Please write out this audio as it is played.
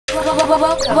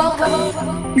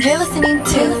Welcome. You're listening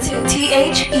to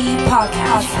T.H.E.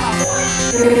 Podcast,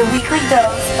 your weekly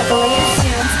dose of the latest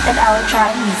tunes and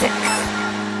electronic music.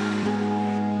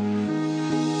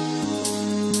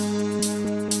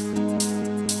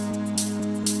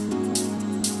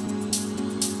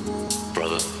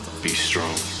 Brother, be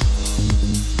strong.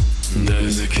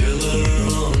 There's a killer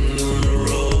on the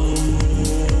road.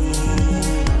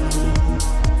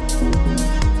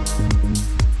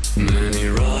 Many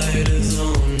riders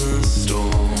on the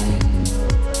storm.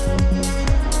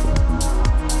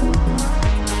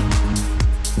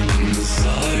 And the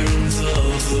sirens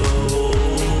of the war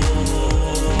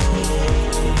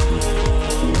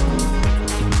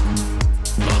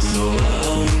are so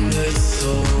loud and it's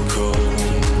so cold.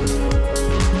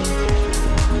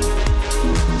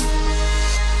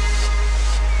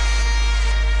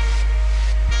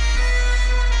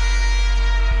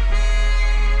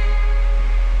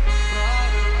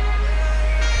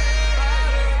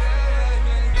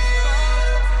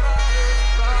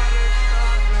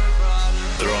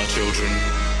 Children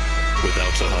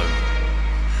without a home.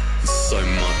 So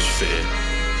much fear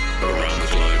around the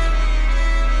globe.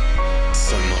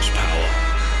 So much power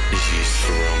is used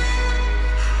for wrong.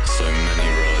 So many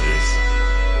riders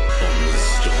on the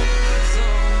storm.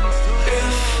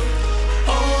 If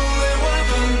only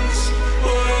weapons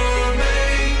were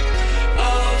made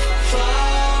of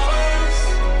flowers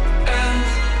and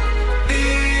the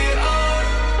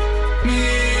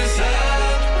armies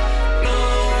had no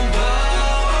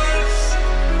powers.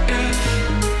 If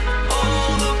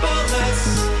all the bullets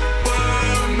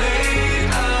were made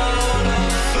out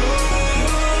of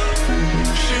food,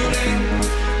 shooting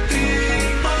the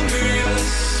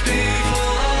hungriest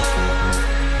people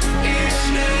of each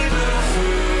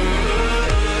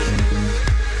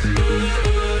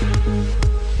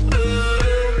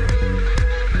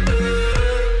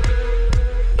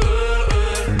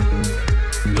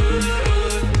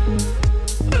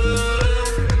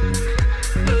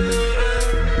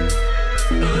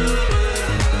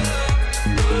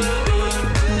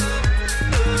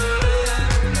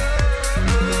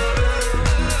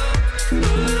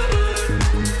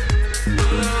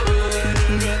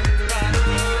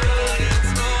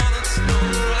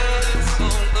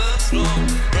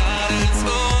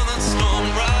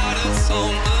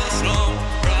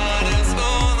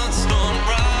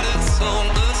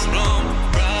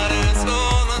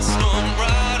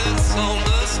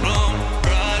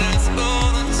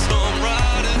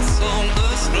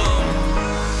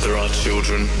There are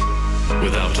children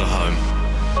without a home.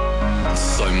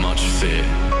 So much fear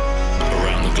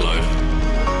around the globe.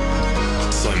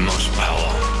 So much power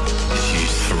is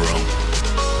used for wrong.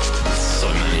 So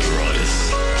many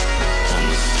riders on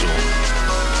the storm.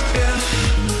 If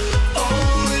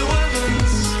only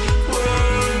weapons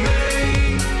were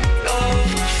made of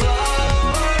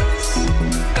flowers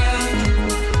and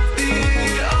the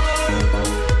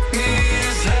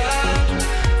armies had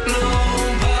no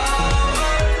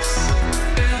powers.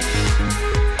 If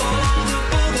all the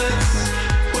bullets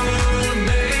were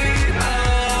made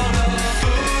out of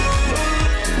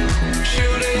food,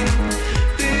 shooting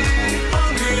the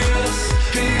hungriest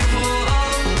people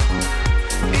of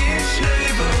each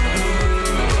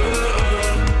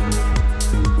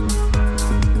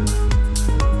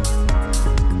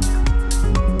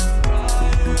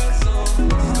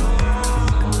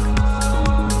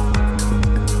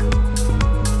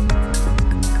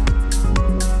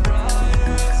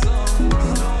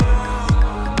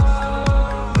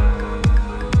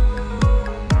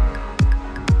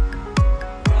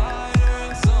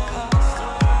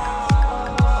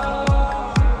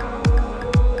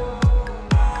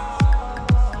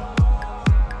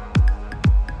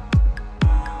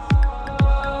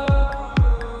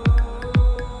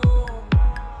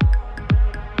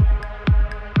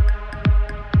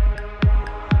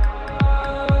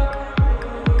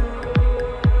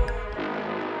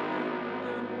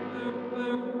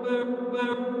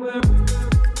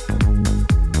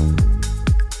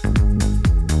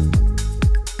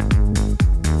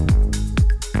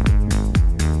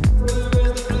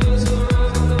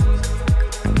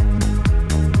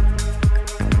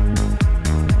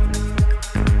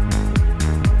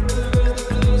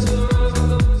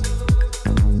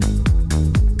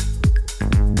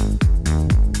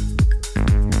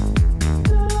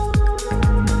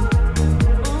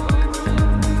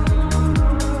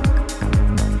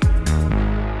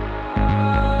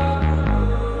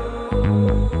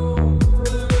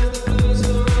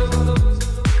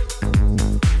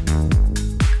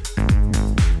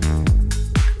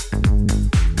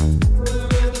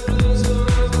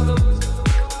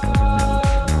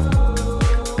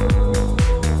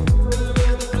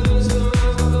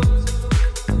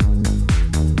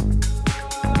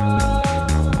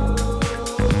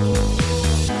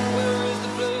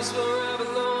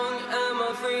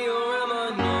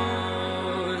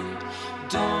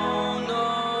don't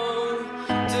know.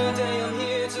 Today I'm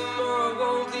here, tomorrow I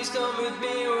won't. Please come with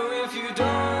me, or if you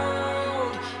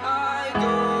don't, I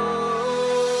go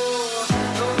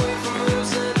away from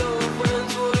roots and old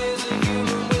friends. What is a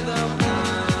human without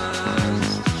plans?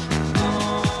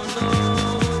 Don't know.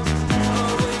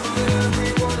 Away from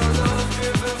everyone I love,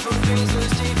 driven from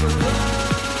faceless deeper love.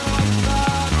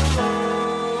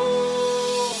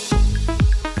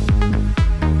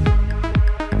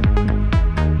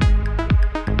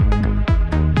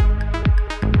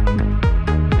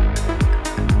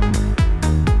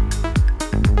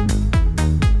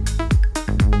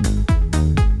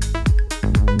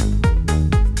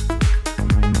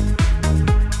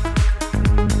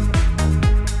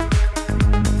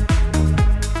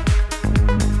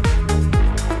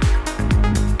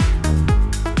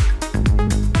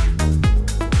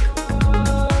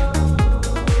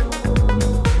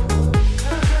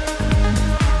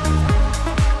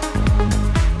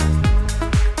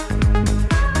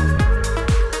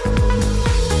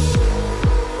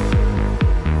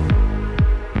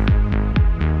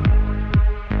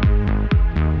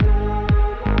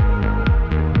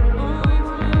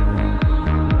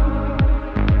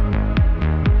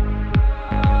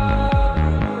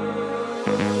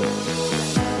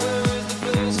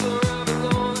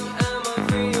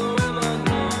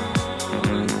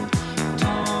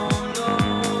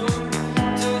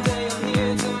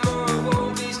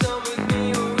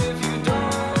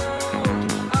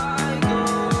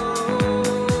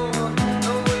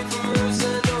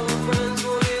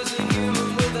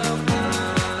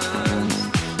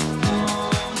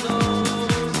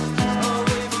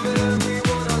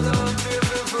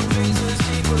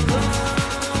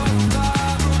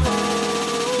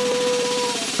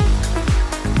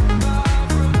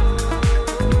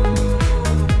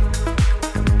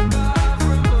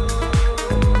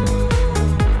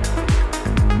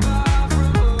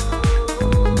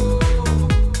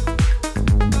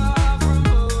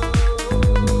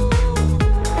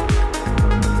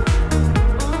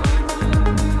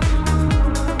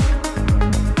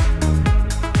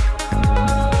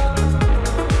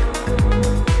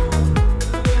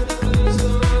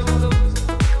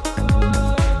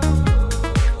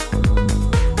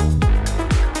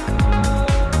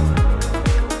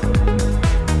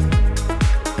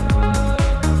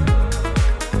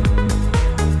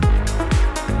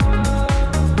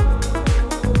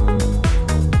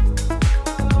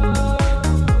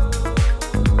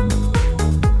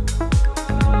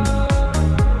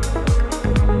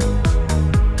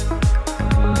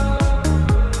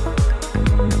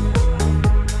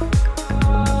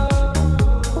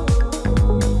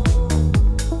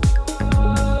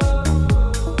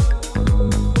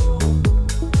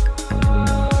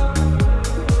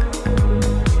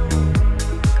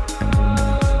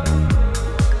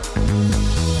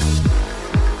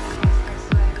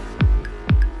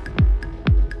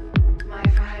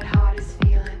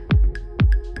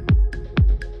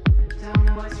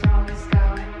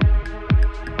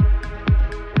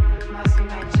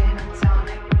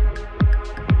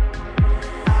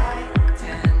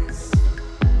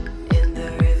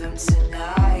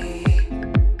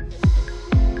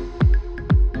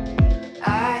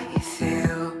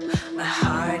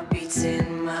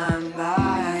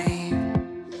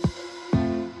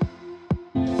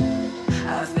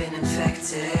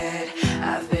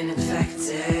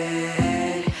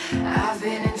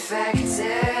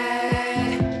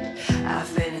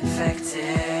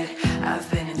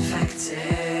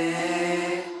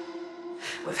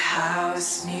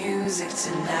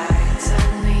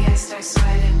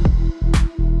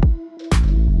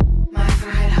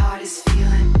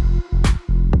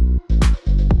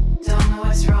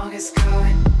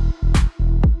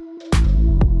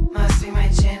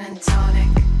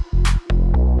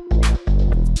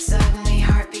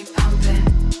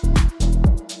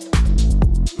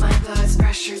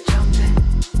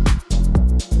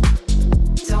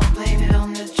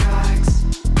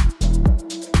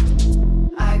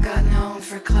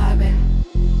 For clubbing,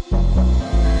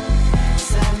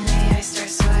 suddenly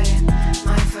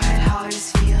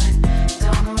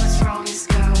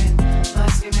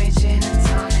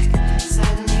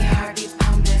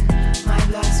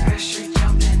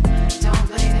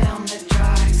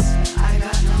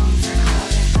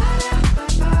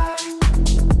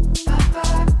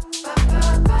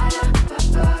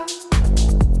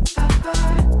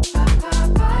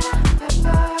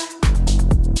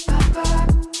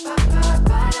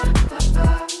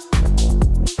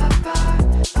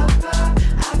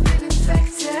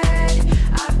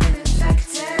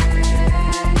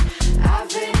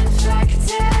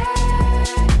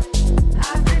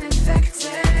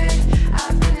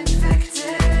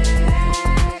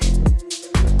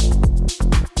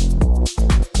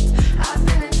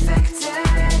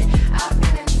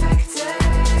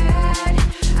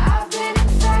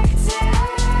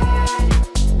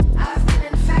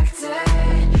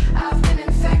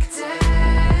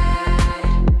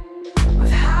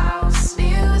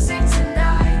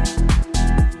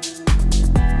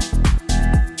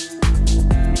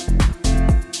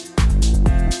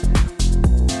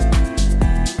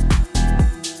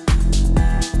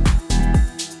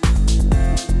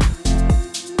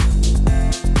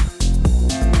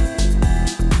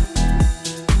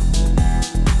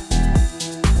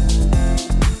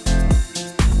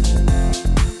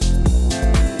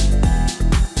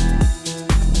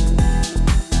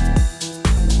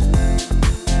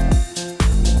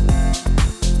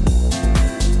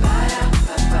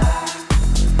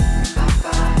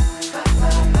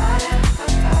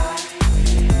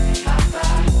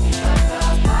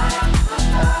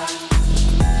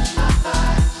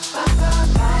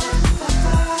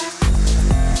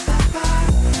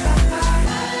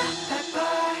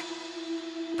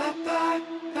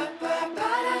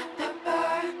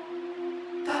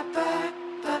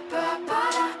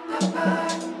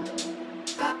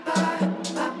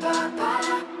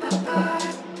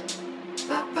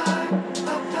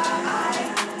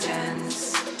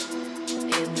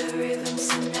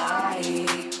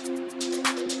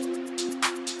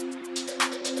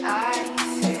I've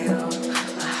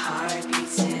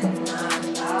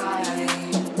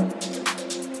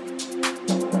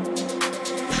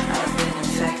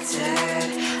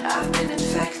been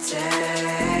infected.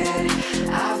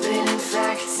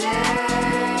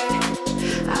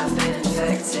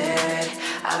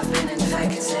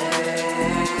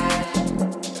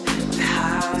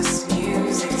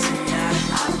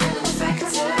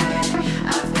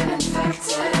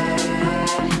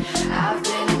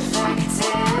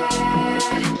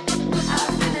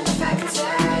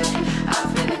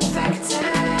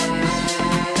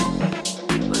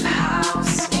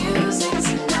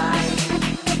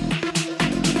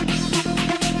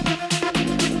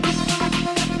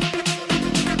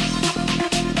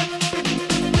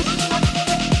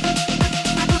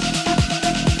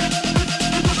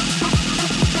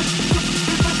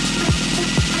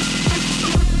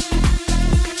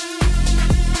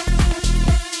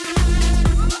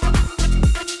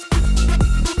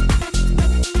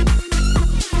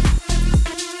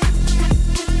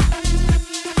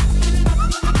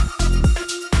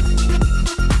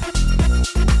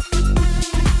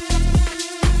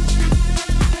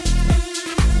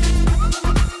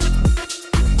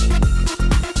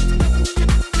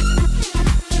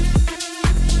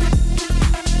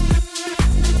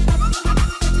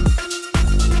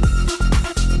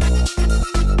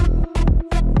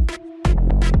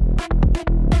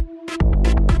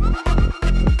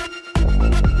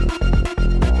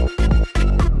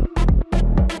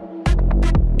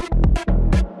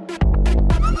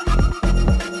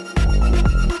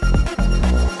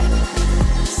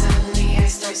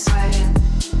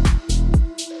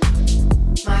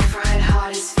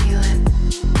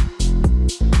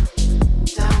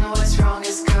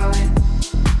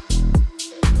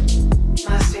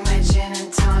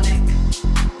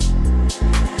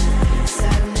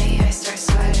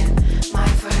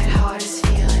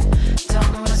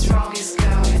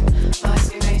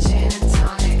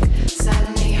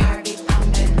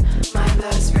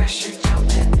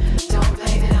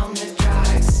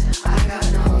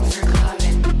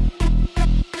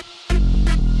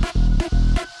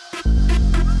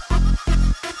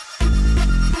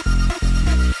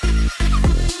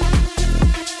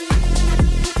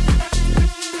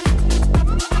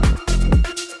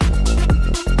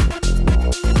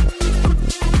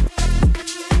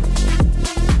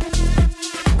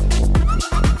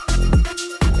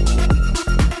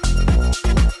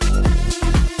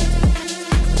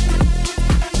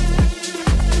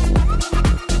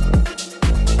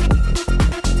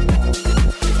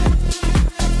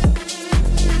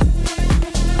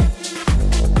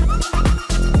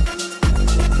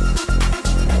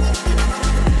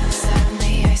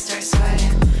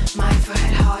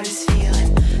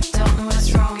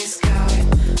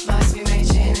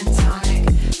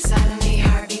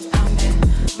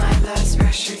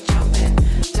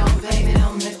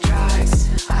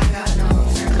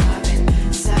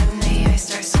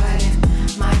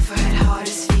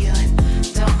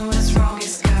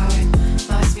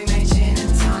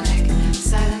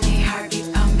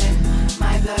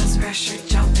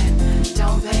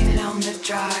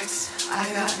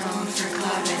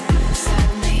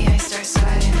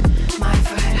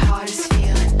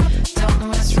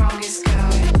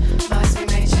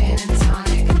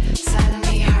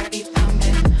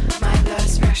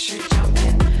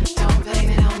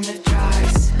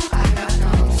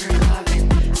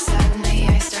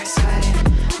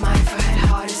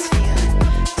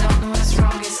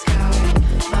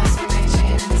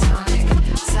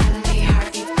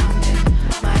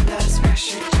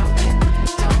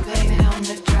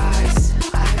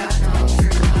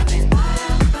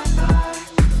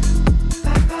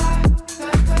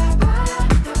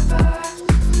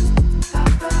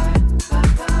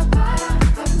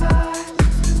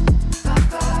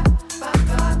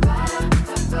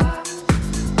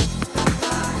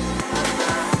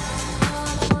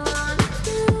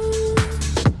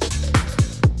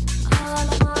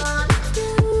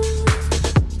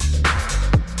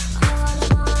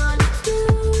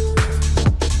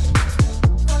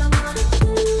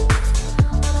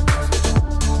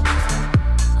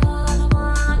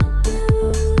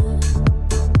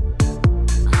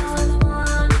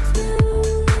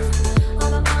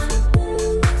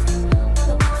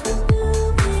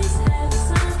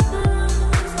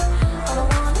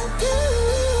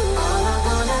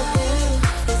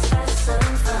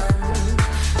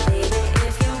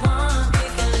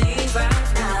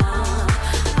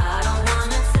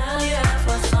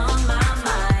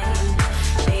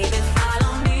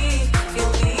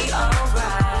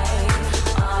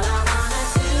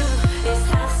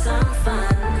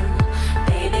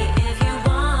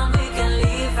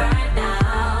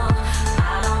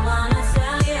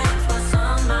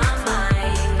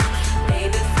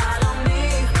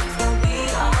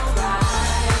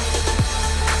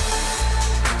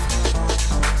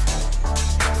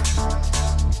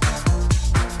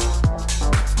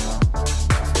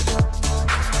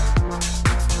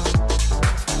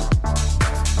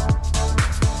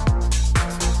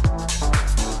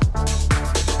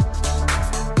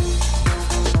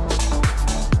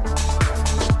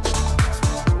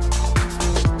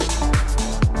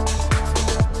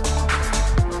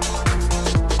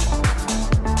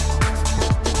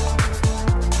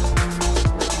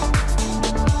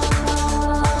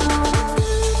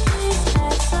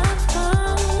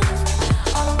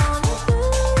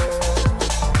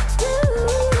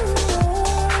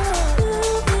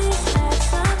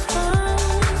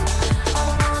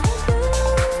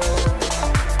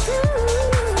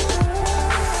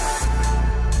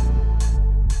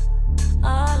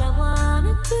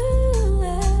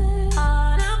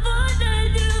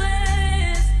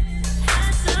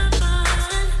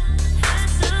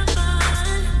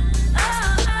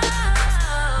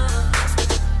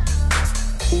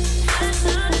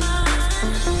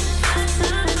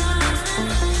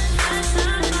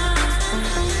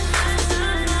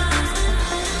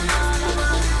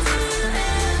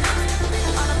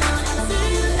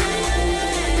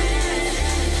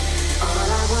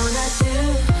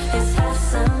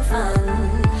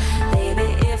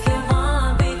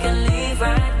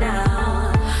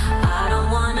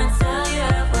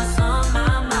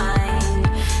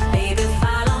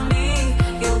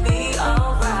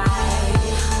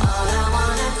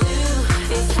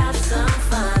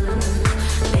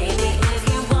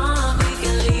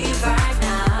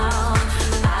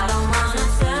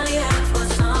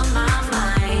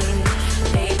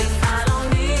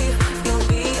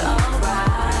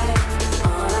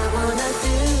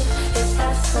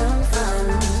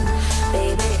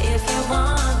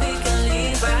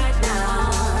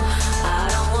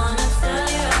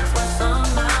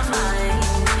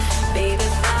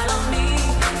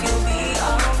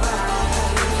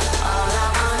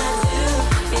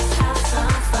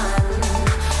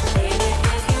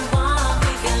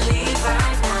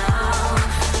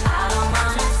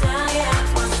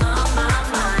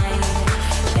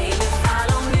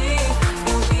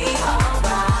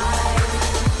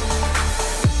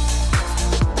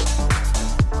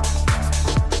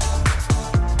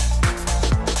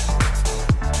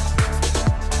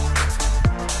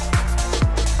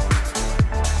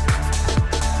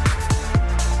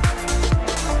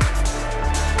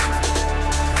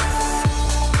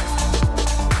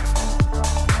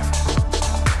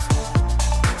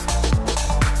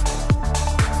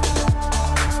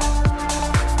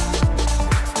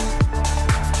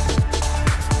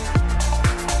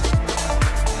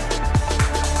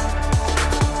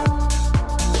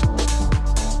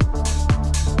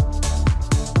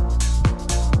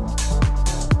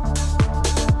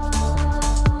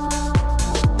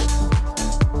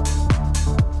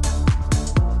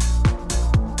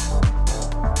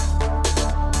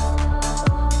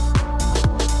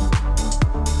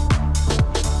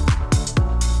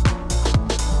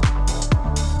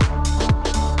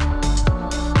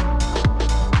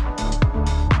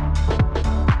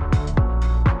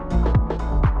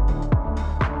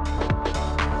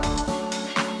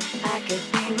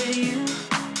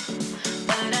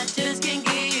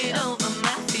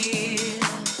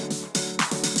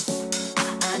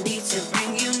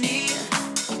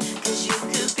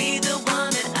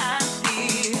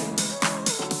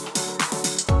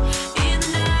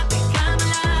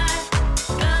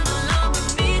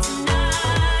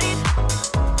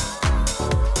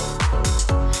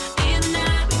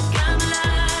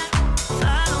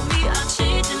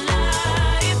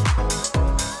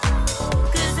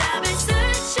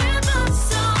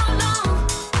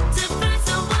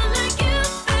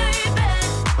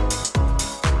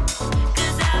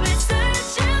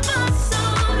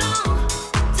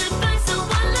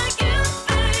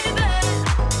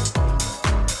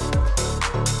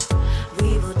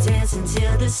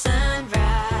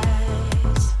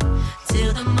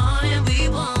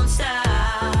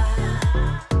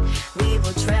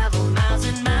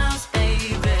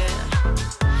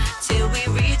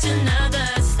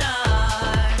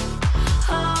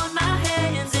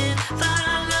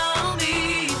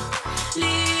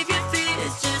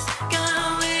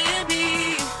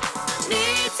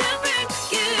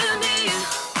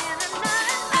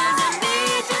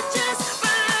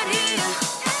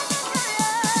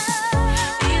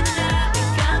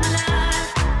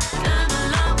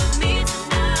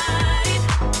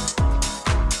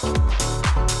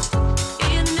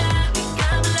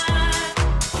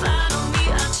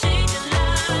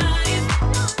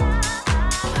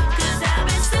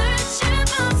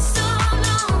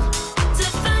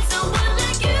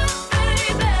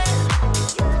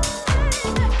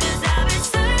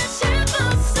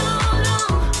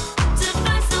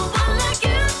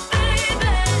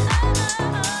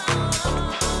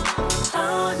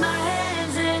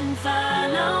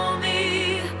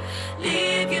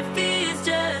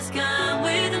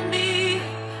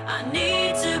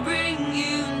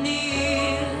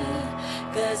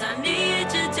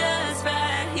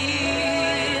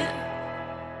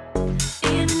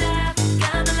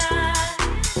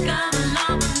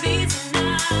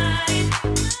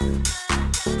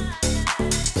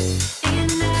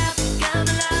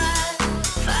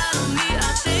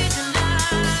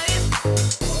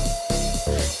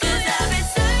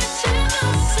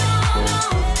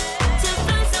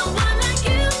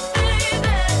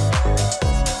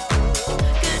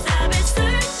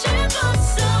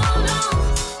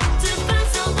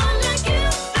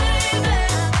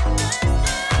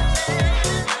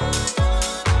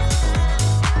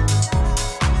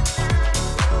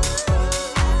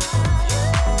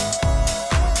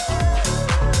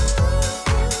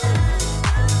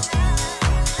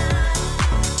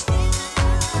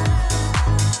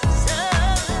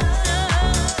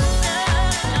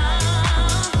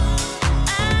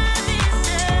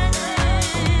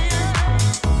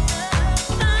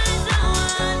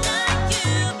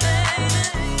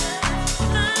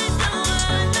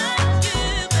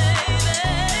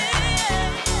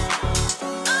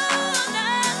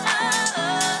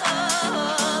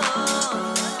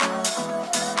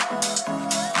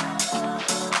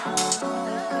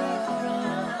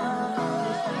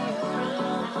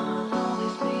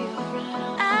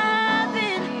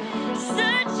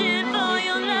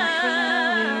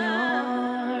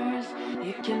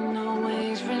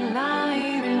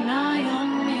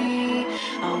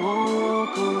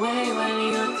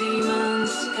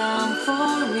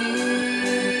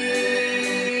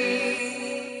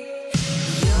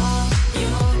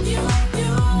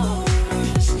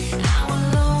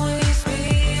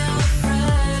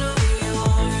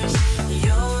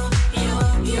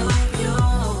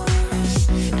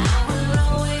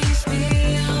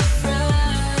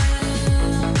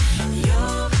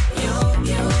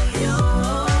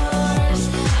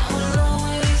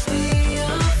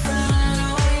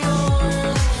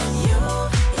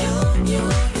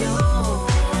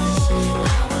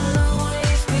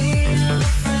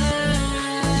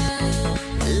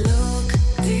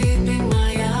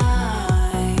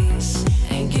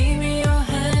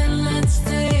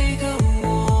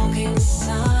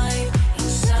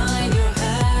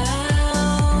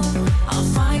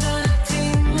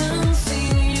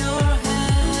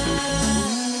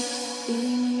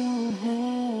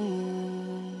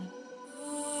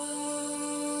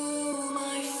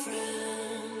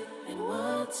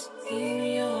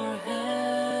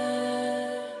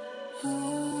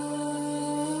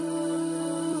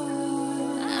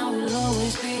 will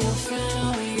always be a friend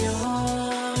of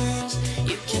yours.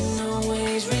 You can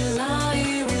always rely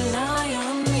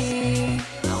on me.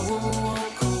 I won't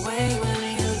walk away when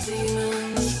your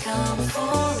demons come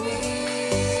for me.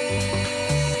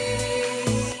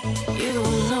 You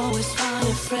will always find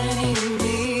a friend in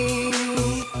me.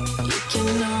 You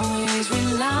can always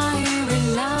rely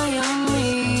on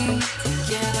me.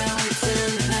 Together we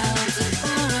turn down to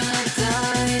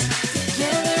paradise.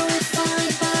 Together we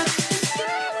find back.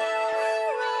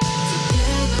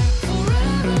 Together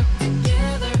forever.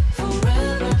 Together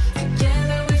forever.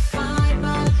 Together we find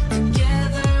back.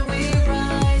 Together we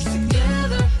rise.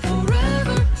 Together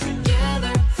forever.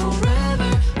 Together forever.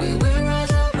 We will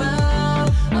rise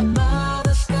above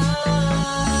the sky.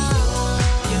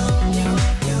 Yours.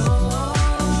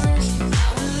 I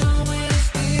will always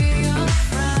be your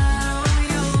friend.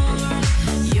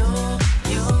 Yours.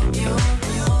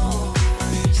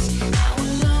 I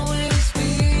will always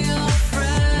be your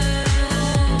friend.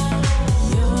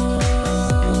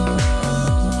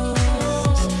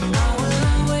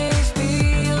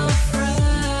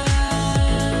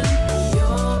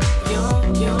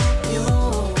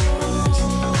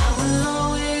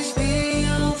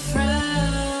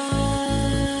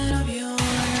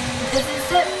 This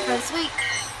is it for this week.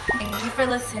 Thank you for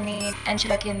listening and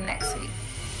check in next week.